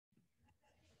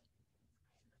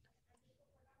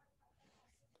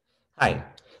Hi,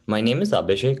 my name is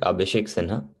Abhishek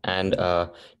Sinha, and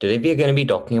today we are going to be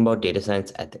talking about data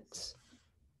science ethics.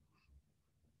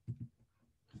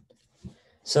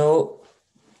 So,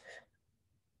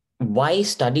 why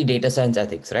study data science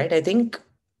ethics, right? I think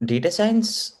data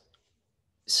science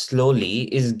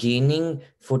slowly is gaining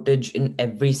footage in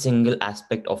every single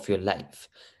aspect of your life,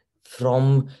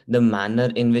 from the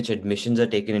manner in which admissions are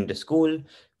taken into school,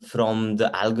 from the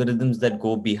algorithms that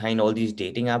go behind all these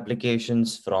dating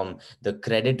applications, from the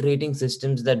credit rating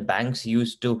systems that banks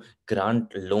use to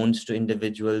grant loans to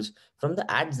individuals, from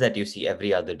the ads that you see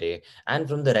every other day, and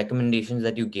from the recommendations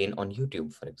that you gain on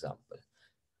YouTube, for example.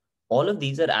 All of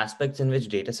these are aspects in which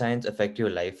data science affect your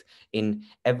life in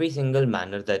every single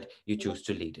manner that you choose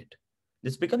to lead it.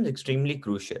 This becomes extremely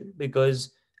crucial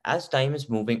because as time is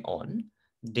moving on,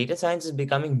 data science is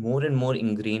becoming more and more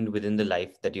ingrained within the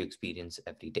life that you experience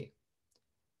every day.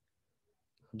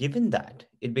 Given that,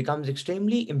 it becomes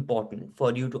extremely important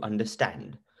for you to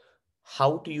understand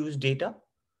how to use data,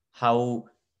 how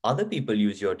other people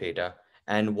use your data,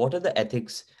 and what are the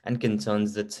ethics and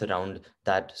concerns that surround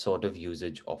that sort of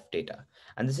usage of data.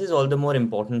 And this is all the more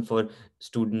important for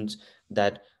students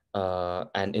that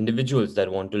and individuals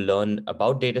that want to learn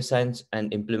about data science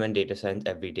and implement data science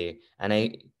every day. And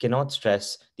I cannot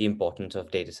stress the importance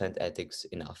of data science ethics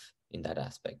enough in that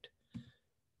aspect.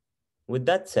 With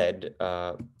that said,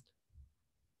 a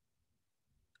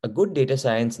good data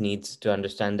science needs to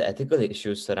understand the ethical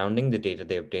issues surrounding the data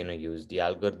they obtain or use, the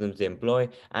algorithms they employ,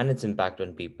 and its impact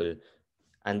on people.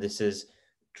 And this is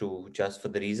true just for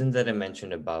the reasons that I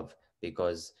mentioned above,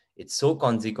 because it's so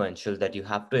consequential that you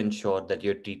have to ensure that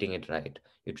you're treating it right.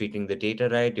 You're treating the data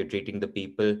right, you're treating the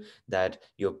people that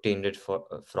you obtained it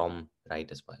from right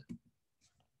as well.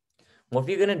 What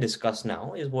we're going to discuss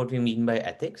now is what we mean by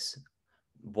ethics,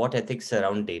 what ethics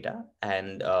surround data,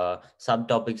 and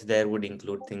subtopics there would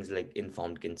include things like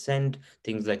informed consent,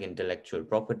 things like intellectual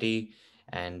property,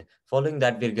 and following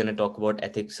that we're going to talk about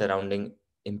ethics surrounding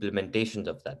implementations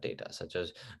of that data, such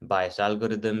as biased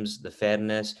algorithms, the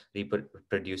fairness,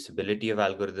 reproducibility of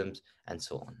algorithms, and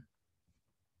so on.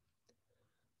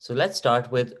 So let's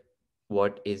start with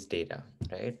what is data,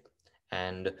 right?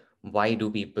 And why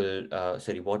do people,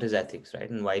 what is ethics,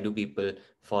 right? And why do people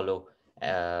follow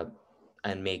uh,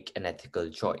 and make an ethical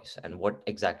choice? And what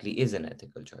exactly is an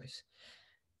ethical choice?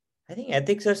 I think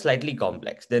ethics are slightly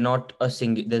complex. They're not a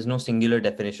single, there's no singular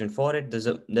definition for it. There's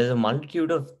a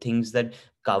multitude of things that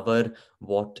cover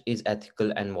what is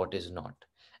ethical and what is not.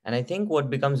 And I think what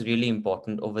becomes really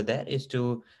important over there is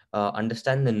to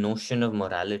understand the notion of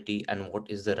morality and what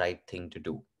is the right thing to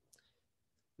do.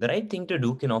 The right thing to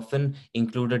do can often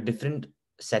include a different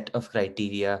set of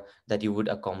criteria that you would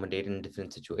accommodate in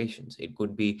different situations. It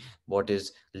could be what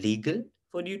is legal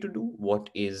for you to do, what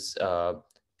is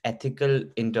ethical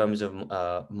in terms of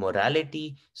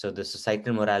morality, so the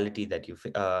societal morality that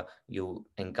you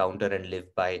encounter and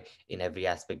live by in every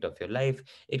aspect of your life.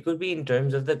 It could be in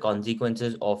terms of the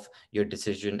consequences of your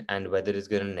decision and whether it's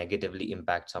going to negatively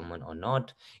impact someone or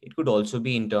not. It could also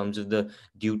be in terms of the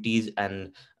duties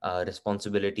and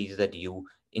responsibilities that you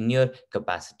in your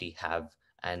capacity have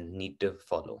and need to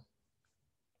follow.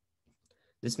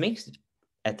 This makes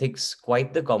ethics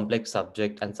quite the complex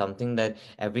subject and something that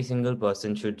every single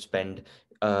person should spend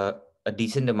uh, a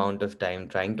decent amount of time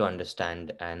trying to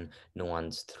understand and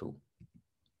nuance through.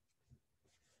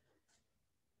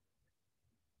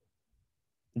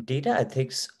 Data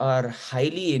ethics are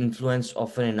highly influenced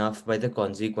often enough by the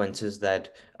consequences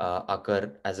that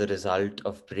occur as a result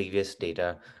of previous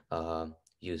data uh,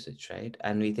 usage, right?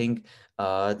 And we think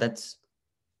that's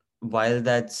while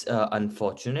that's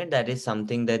unfortunate, that is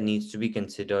something that needs to be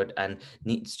considered and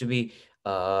needs to be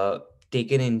uh,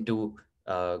 taken into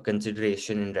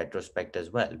consideration in retrospect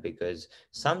as well, because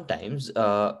sometimes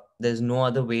there's no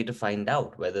other way to find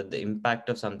out whether the impact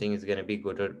of something is going to be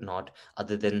good or not,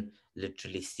 other than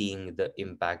literally seeing the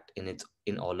impact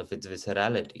in all of its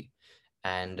viscerality.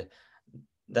 And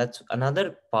that's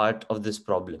another part of this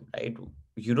problem, right?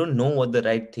 You don't know what the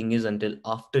right thing is until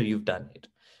after you've done it.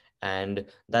 And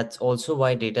that's also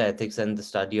why data ethics and the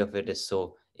study of it is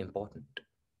so important.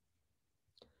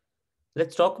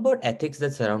 Let's talk about ethics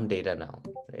that surround data now,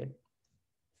 right?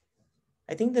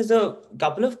 I think there's a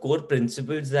couple of core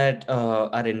principles that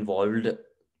are involved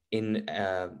in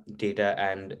data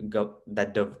and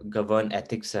govern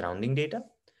ethics surrounding data: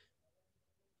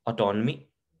 autonomy,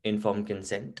 informed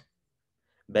consent,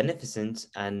 beneficence,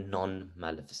 and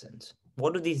non-maleficence.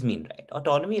 What do these mean, right?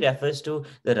 Autonomy refers to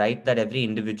the right that every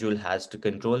individual has to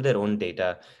control their own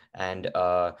data and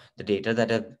the data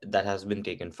that has been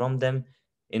taken from them.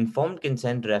 Informed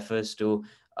consent refers to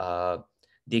uh,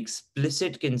 The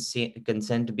explicit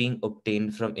consent being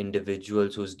obtained from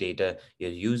individuals whose data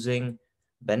you're using.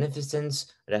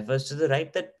 Beneficence refers to the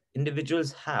right that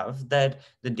individuals have that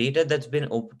the data that's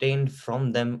been obtained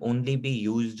from them only be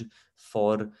used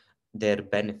for their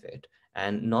benefit.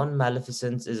 And non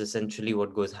maleficence is essentially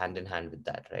what goes hand in hand with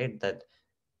that, right? That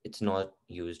it's not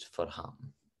used for harm.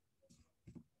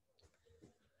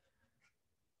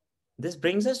 This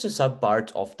brings us to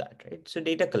subparts of that, right? So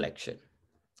data collection.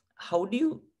 How do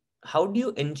you how do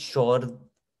you ensure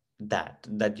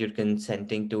that you're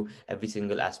consenting to every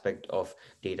single aspect of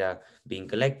data being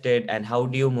collected, and how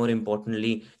do you more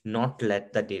importantly not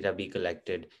let the data be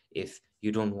collected if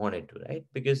you don't want it to, right?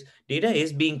 Because data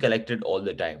is being collected all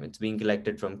the time. It's being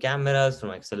collected from cameras,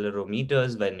 from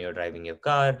accelerometers when you're driving your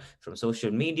car, from social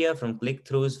media, from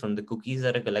click-throughs, from the cookies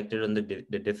that are collected on the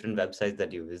different websites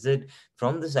that you visit,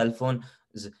 from the cell phone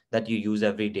that you use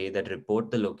every day that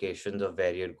report the locations of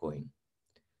where you're going.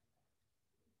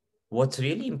 What's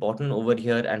really important over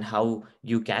here and how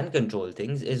you can control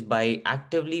things is by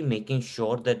actively making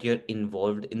sure that you're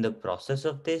involved in the process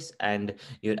of this, and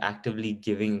you're actively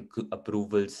giving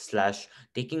approvals slash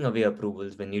taking away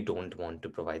approvals when you don't want to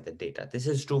provide the data. This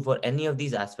is true for any of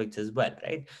these aspects as well,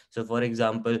 right? So for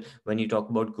example, when you talk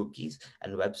about cookies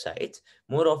and websites,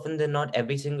 more often than not,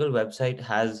 every single website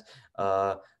has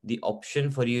the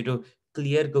option for you to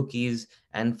clear cookies,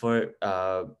 and for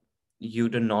you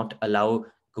to not allow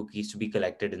cookies to be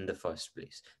collected in the first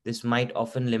place. This might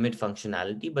often limit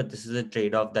functionality, but this is a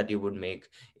trade off that you would make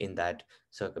in that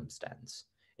circumstance.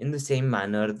 In the same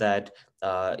manner that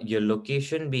your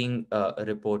location being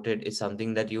reported is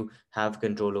something that you have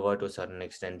control over to a certain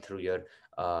extent through your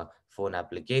phone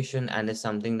application, and is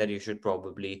something that you should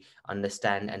probably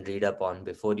understand and read up on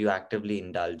before you actively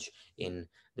indulge in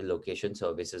the location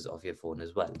services of your phone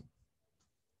as well.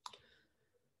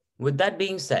 With that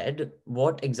being said,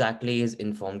 what exactly is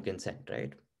informed consent,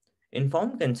 right?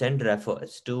 Informed consent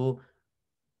refers to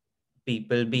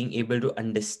people being able to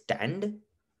understand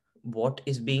what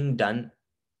is being done,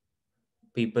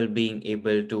 people being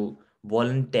able to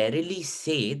voluntarily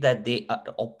say that they are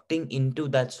opting into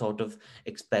that sort of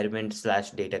experiment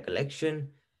slash data collection,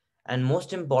 and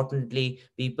most importantly,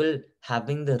 people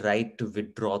having the right to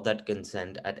withdraw that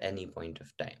consent at any point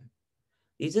of time.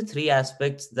 These are three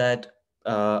aspects that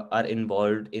are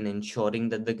involved in ensuring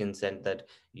that the consent that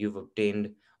you've obtained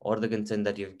or the consent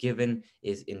that you've given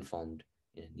is informed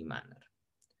in any manner.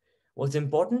 What's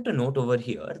important to note over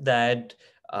here that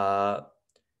uh,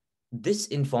 this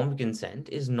informed consent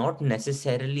is not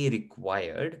necessarily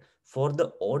required for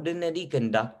the ordinary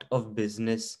conduct of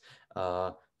business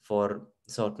for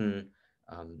certain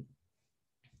um,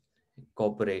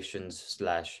 corporations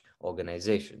slash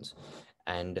organizations.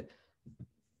 And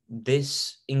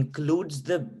this includes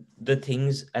the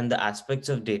things and the aspects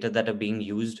of data that are being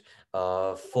used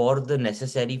for the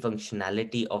necessary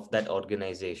functionality of that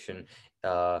organization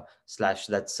slash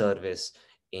that service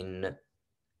in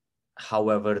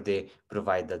however they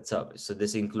provide that service. So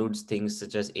this includes things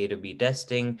such as A to B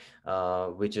testing,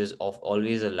 which is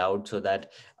always allowed so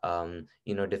that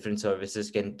different services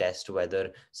can test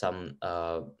whether some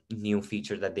new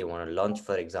feature that they want to launch,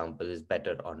 for example, is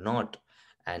better or not,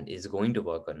 and is going to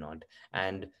work or not.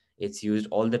 And it's used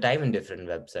all the time in different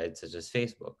websites such as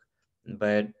Facebook.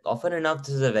 But often enough,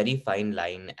 this is a very fine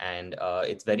line, and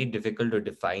it's very difficult to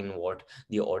define what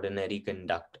the ordinary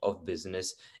conduct of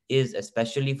business is,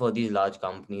 especially for these large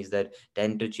companies that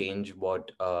tend to change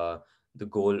what the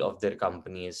goal of their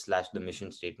company is slash the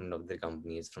mission statement of their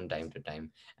company is from time to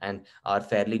time, and are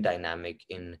fairly dynamic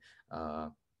in uh,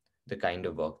 the kind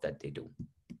of work that they do.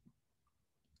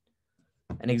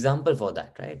 An example for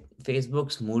that, right?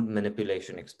 Facebook's mood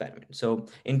manipulation experiment. So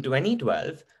in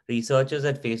 2012, researchers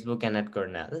at Facebook and at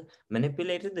Cornell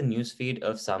manipulated the newsfeed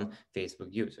of some Facebook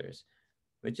users,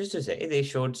 which is to say they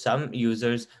showed some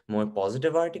users more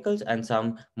positive articles and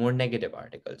some more negative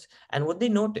articles. And what they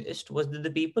noticed was that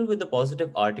the people with the positive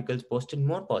articles posted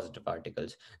more positive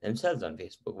articles themselves on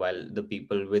Facebook, while the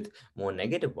people with more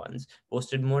negative ones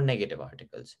posted more negative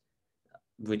articles,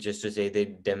 which is to say they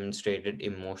demonstrated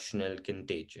emotional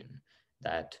contagion,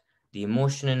 that the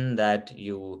emotion that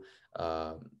you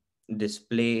uh,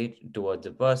 display towards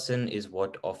a person is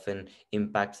what often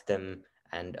impacts them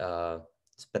and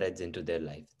spreads into their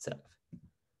life itself.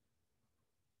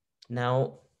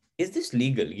 Now, is this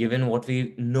legal given what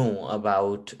we know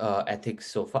about ethics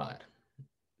so far?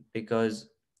 Because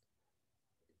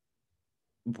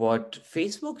what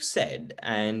Facebook said,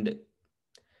 and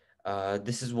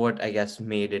this is what I guess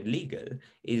made it legal,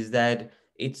 is that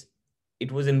it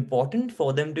was important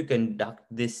for them to conduct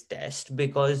this test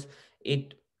because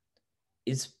it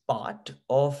is part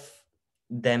of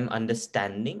them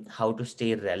understanding how to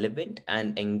stay relevant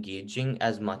and engaging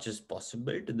as much as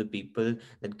possible to the people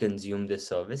that consume the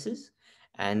services.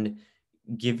 And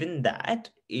given that,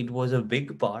 it was a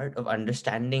big part of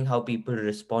understanding how people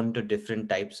respond to different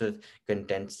types of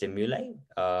content stimuli,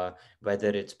 whether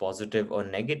it's positive or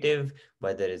negative,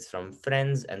 whether it's from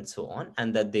friends and so on,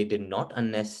 and that they did not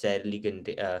unnecessarily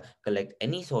collect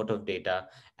any sort of data,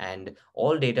 and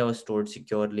all data was stored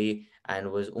securely and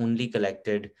was only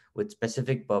collected with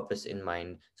specific purpose in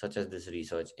mind, such as this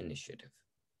research initiative.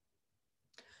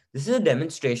 This is a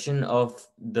demonstration of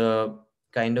the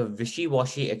kind of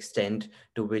wishy-washy extent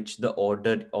to which the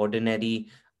ordinary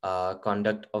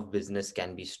conduct of business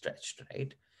can be stretched,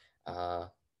 right? Uh,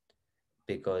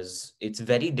 because it's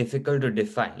very difficult to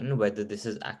define whether this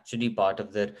is actually part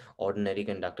of their ordinary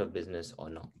conduct of business or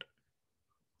not.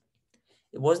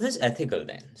 Was this ethical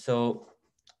then? So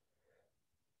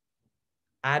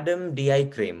Adam D.I.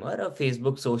 Kramer, a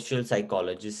Facebook social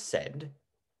psychologist, said,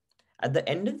 at the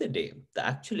end of the day, the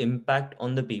actual impact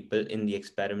on the people in the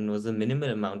experiment was the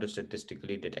minimal amount of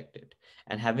statistically detected.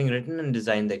 And having written and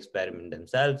designed the experiment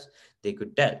themselves, they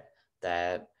could tell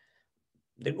that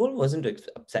their goal wasn't to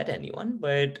upset anyone,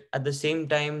 but at the same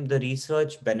time, the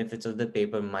research benefits of the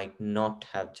paper might not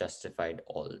have justified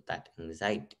all that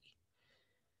anxiety.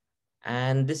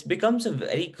 And this becomes a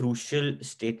very crucial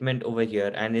statement over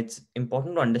here. And it's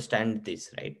important to understand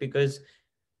this, right? Because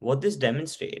what this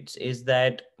demonstrates is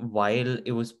that while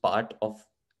it was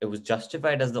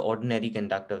justified as the ordinary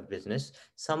conduct of business,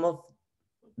 some of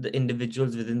the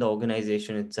individuals within the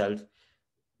organization itself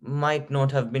might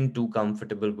not have been too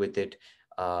comfortable with it,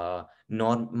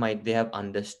 nor might they have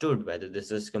understood whether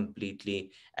this is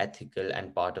completely ethical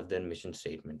and part of their mission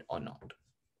statement or not.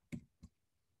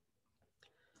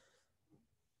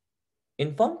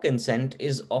 Informed consent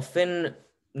is often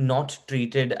not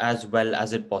treated as well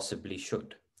as it possibly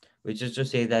should, which is to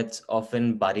say that's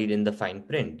often buried in the fine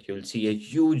print. You'll see a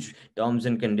huge terms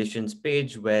and conditions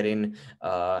page wherein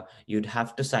you'd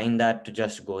have to sign that to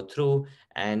just go through,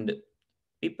 and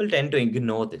people tend to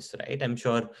ignore this, right? I'm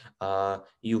sure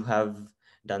you have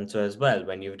done so as well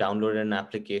when you've downloaded an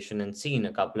application and seen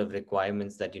a couple of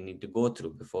requirements that you need to go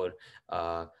through before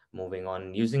moving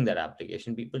on using that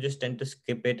application. People just tend to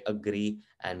skip it, agree,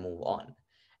 and move on.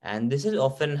 And this is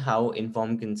often how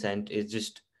informed consent is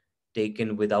just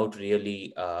taken without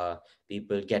really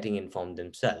people getting informed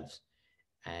themselves.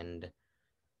 And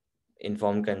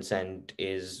informed consent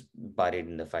is buried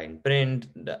in the fine print,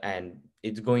 and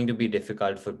it's going to be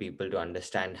difficult for people to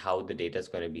understand how the data is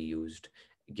going to be used,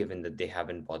 given that they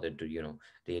haven't bothered to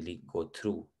really go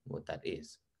through what that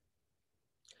is.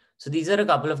 So these are a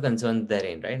couple of concerns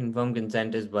therein, right? Informed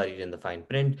consent is buried in the fine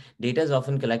print. Data is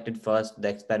often collected first, the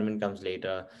experiment comes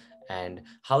later, and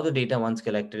how the data once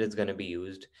collected is going to be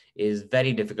used is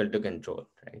very difficult to control,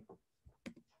 right?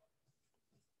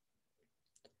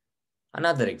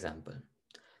 Another example.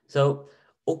 So,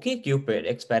 OkCupid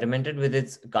experimented with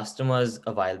its customers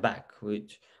a while back,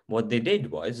 which what they did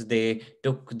was they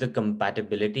took the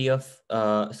compatibility of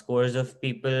scores of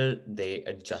people, they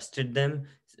adjusted them,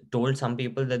 told some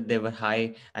people that they were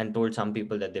high and told some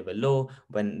people that they were low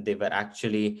when they were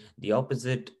actually the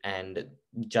opposite, and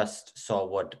just saw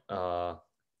what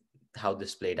how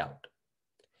this played out.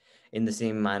 In the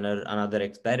same manner, another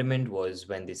experiment was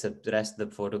when they suppressed the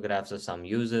photographs of some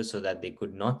users so that they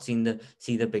could not see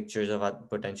the pictures of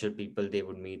potential people they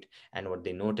would meet. And what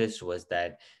they noticed was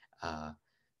that uh,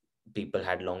 people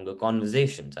had longer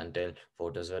conversations until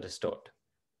photos were restored.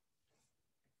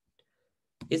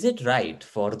 Is it right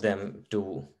for them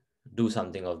to do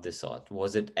something of this sort?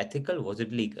 Was it ethical? Was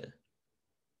it legal?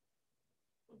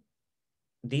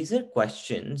 These are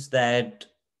questions that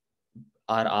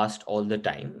are asked all the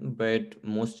time, but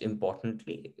most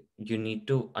importantly, you need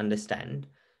to understand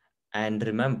and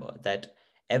remember that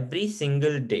every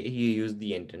single day you use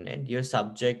the internet, you're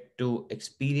subject to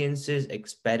experiences,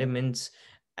 experiments,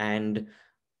 and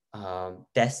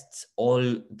tests all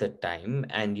the time.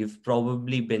 And you've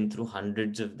probably been through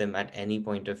hundreds of them at any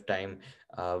point of time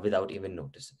without even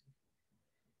noticing.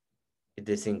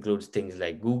 This includes things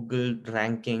like Google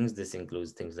rankings, this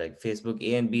includes things like Facebook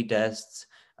A and B tests,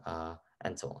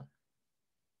 and so on.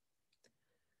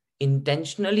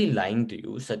 Intentionally lying to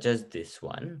you, such as this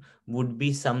one, would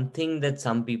be something that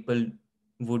some people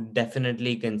would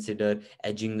definitely consider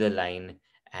edging the line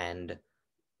and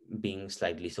being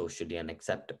slightly socially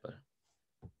unacceptable.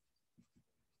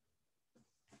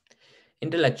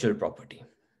 Intellectual property.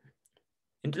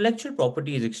 Intellectual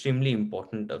property is extremely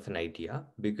important of an idea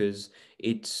because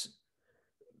it's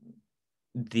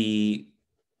the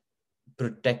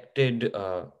protected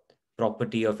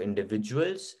property of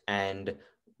individuals, and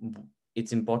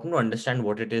it's important to understand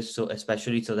what it is, so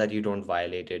especially so that you don't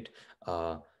violate it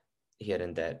uh, here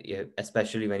and there,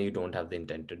 especially when you don't have the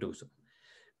intent to do so.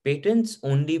 Patents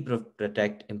only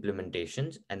protect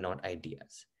implementations and not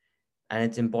ideas. And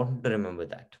it's important to remember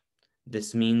that.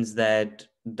 This means that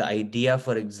the idea,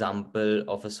 for example,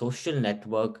 of a social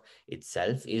network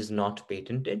itself is not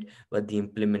patented, but the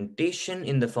implementation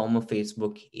in the form of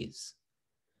Facebook is.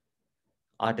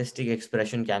 Artistic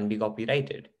expression can be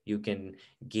copyrighted. You can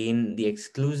gain the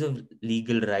exclusive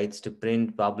legal rights to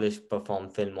print, publish, perform,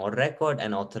 film, or record,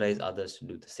 and authorize others to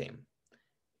do the same.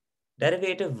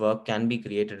 Derivative work can be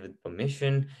created with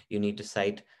permission. You need to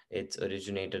cite its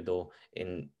originator, though,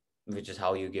 in which is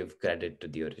how you give credit to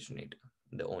the originator,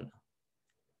 the owner.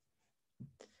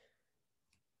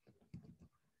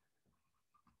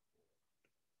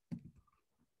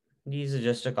 These are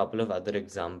just a couple of other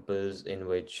examples in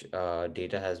which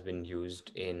data has been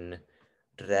used in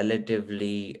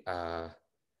relatively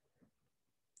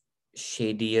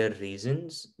shadier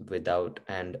reasons without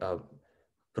and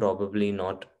probably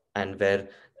not, and where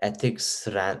ethics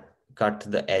cut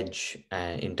the edge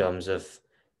in terms of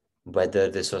whether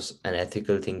this was an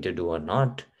ethical thing to do or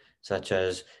not, such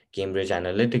as Cambridge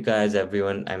Analytica, as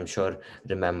everyone I'm sure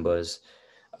remembers,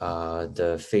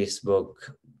 the Facebook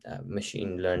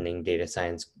machine learning data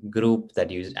science group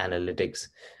that used analytics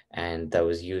and that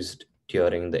was used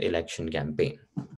during the election campaign.